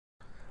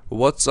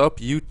What's up,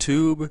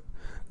 YouTube?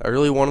 I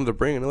really wanted to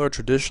bring another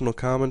traditional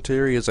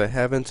commentary as I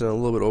haven't in a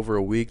little bit over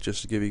a week,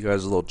 just to give you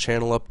guys a little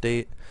channel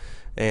update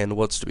and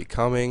what's to be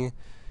coming.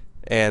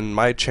 And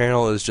my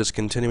channel is just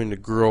continuing to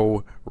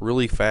grow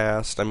really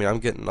fast. I mean, I'm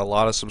getting a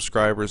lot of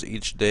subscribers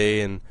each day,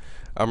 and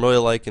I'm really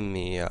liking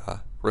the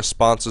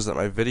responses that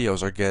my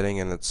videos are getting,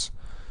 and it's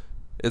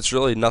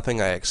really nothing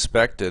I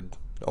expected,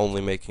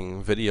 only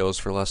making videos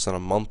for less than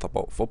a month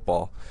about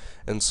football.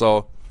 And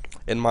so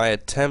in my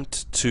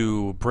attempt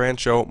to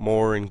branch out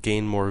more and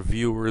gain more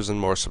viewers and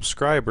more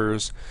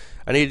subscribers,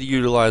 I need to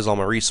utilize all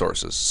my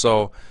resources.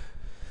 So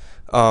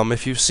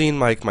if you've seen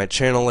my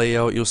channel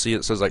layout, you'll see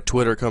it says like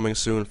Twitter coming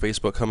soon,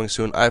 Facebook coming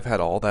soon. I've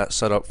had all that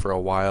set up for a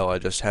while, I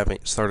just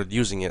haven't started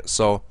using it.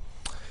 So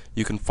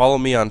you can follow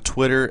me on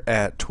Twitter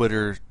at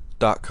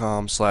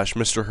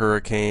twitter.com/Mr.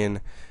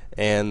 Hurricane,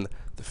 and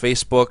the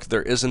Facebook,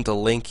 there isn't a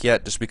link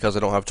yet just because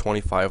I don't have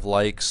 25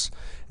 likes,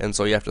 and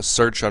so you have to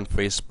search on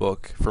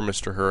Facebook for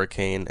Mr.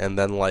 Hurricane and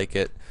then like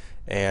it.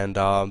 And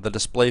the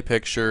display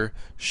picture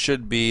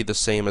should be the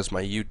same as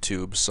my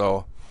YouTube,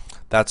 so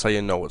that's how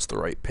you know it's the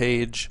right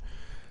page.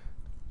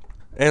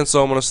 And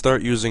so I'm going to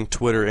start using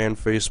Twitter and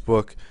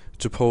Facebook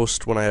to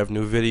post when I have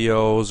new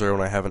videos or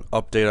when I have an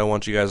update I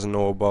want you guys to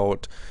know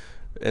about.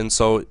 And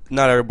so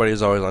not everybody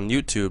is always on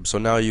YouTube, so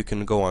now you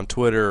can go on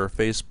Twitter or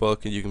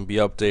Facebook and you can be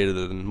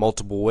updated in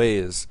multiple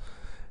ways.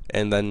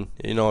 And then,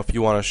 you know, if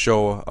you want to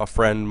show a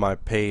friend my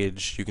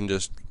page, you can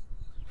just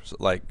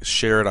like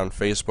share it on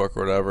Facebook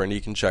or whatever, and you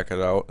can check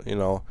it out, you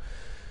know.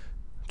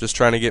 Just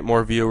trying to get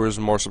more viewers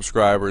and more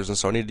subscribers, and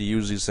so I need to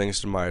use these things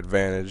to my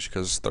advantage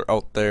because they're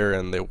out there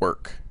and they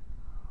work.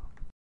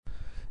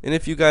 And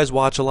if you guys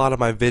watch a lot of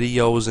my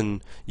videos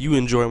and you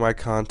enjoy my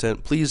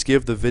content, please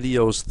give the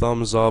videos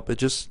thumbs up.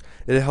 It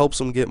helps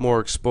them get more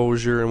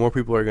exposure and more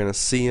people are going to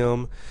see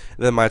them,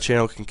 and then my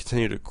channel can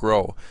continue to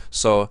grow.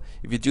 So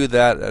if you do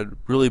that, it'd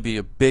really be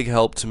a big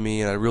help to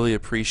me, and I really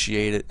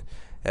appreciate it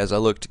as I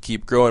look to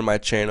keep growing my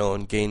channel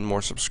and gain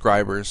more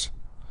subscribers.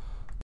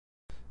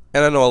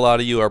 And I know a lot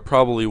of you are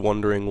probably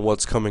wondering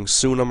what's coming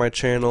soon on my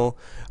channel.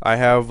 I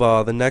have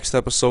the next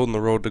episode in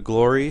the Road to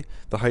Glory.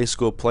 The high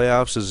school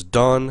playoffs is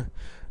done.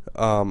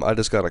 I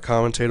just got to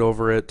commentate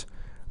over it.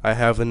 I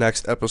have the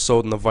next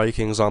episode in the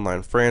Vikings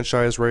online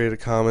franchise ready to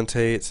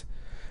commentate.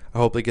 I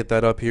hope they get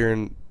that up here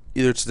in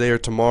either today or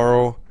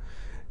tomorrow.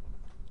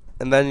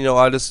 And then, you know,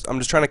 I'm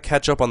just trying to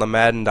catch up on the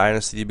Madden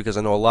Dynasty because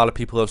I know a lot of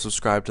people have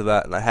subscribed to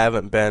that, and I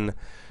haven't been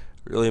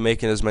really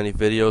making as many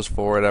videos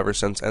for it ever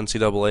since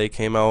NCAA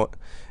came out.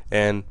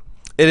 And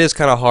it is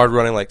kind of hard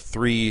running like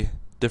 3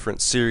 different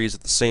series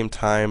at the same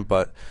time,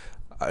 but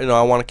you know,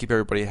 I want to keep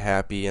everybody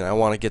happy, and I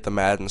want to get the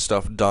Madden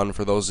stuff done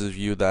for those of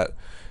you that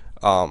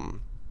have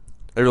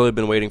really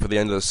been waiting for the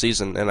end of the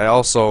season. And I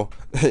also,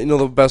 you know,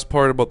 the best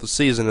part about the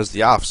season is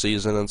the off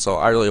season, and so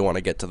I really want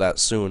to get to that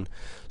soon.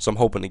 So I'm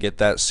hoping to get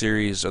that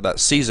series or that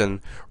season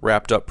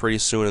wrapped up pretty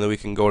soon, and then we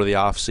can go to the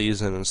off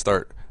season and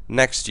start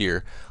next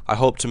year. I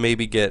hope to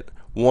maybe get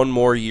one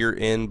more year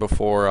in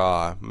before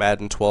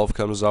Madden 12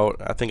 comes out.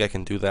 I think I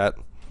can do that,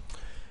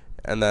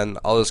 and then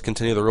I'll just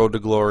continue the Road to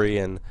Glory.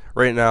 And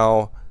right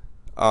now,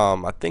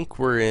 I think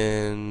we're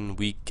in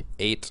week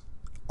 8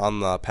 on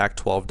the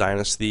Pac-12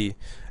 Dynasty,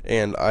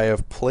 and I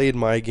have played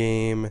my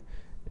game,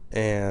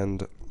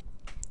 and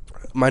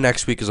my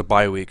next week is a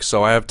bye week,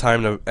 so I have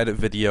time to edit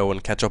video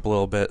and catch up a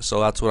little bit, so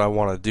that's what I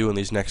want to do in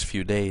these next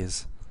few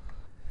days.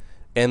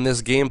 And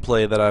this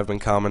gameplay that I've been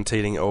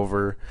commentating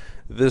over,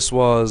 this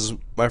was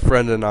my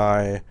friend and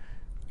I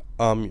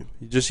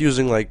just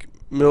using like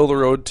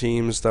middle-of-the-road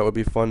teams that would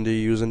be fun to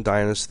use in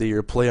Dynasty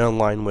or play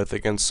online with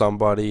against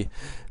somebody.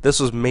 This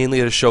was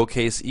mainly to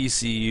showcase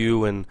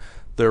ECU and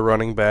their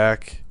running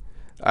back.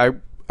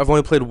 I've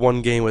only played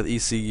one game with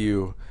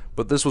ECU,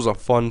 but this was a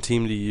fun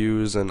team to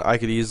use, and I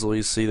could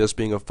easily see this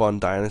being a fun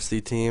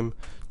Dynasty team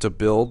to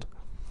build.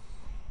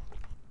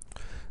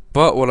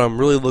 But what I'm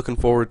really looking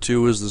forward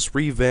to is this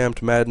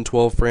revamped Madden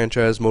 12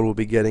 franchise mode we'll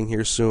be getting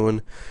here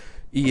soon.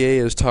 EA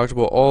has talked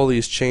about all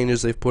these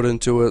changes they've put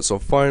into it, so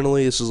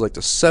finally this is like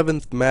the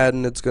 7th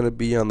Madden it's going to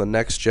be on the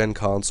next gen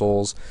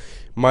consoles.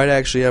 Might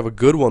actually have a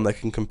good one that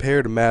can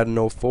compare to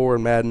Madden 04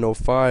 and Madden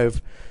 05,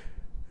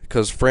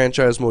 because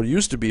franchise mode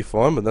used to be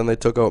fun, but then they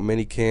took out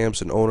mini camps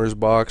and owner's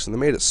box and they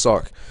made it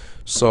suck.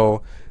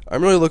 So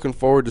I'm really looking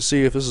forward to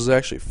see if this is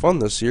actually fun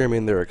this year. I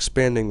mean, they're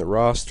expanding the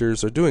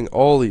rosters, they're doing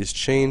all these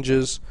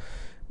changes.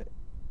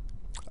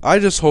 I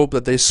just hope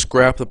that they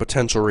scrap the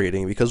potential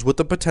rating, because with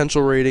the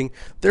potential rating,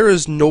 there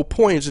is no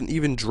point in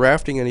even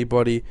drafting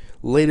anybody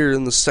later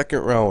in the second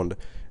round.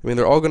 I mean,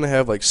 they're all going to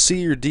have like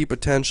C or D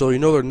potential. You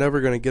know, they're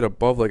never going to get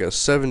above like a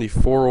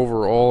 74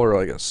 overall or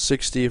like a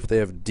 60 if they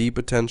have D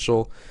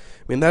potential.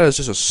 I mean, that is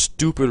just a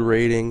stupid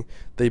rating.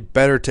 They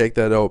better take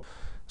that out.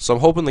 So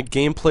I'm hoping the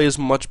gameplay is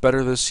much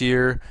better this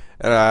year,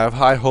 and I have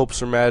high hopes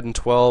for Madden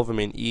 12. I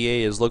mean,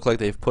 EA has looked like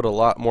they've put a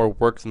lot more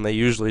work than they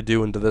usually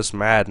do into this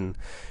Madden.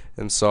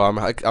 And so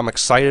I'm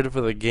excited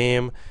for the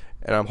game,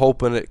 and I'm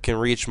hoping it can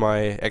reach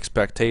my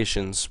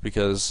expectations,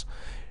 because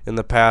in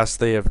the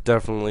past they have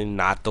definitely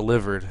not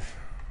delivered.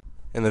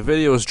 And the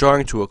video is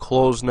drawing to a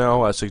close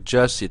now. I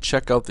suggest you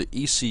check out the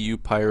ECU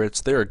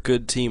Pirates. They're a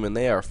good team and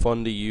they are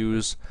fun to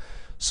use.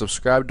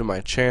 Subscribe to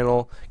my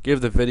channel. Give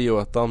the video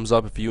a thumbs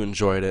up if you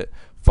enjoyed it.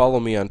 Follow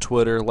me on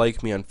Twitter.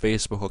 Like me on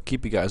Facebook. I'll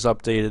keep you guys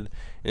updated.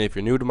 And if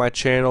you're new to my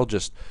channel,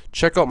 just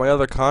check out my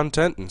other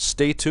content and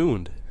stay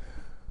tuned.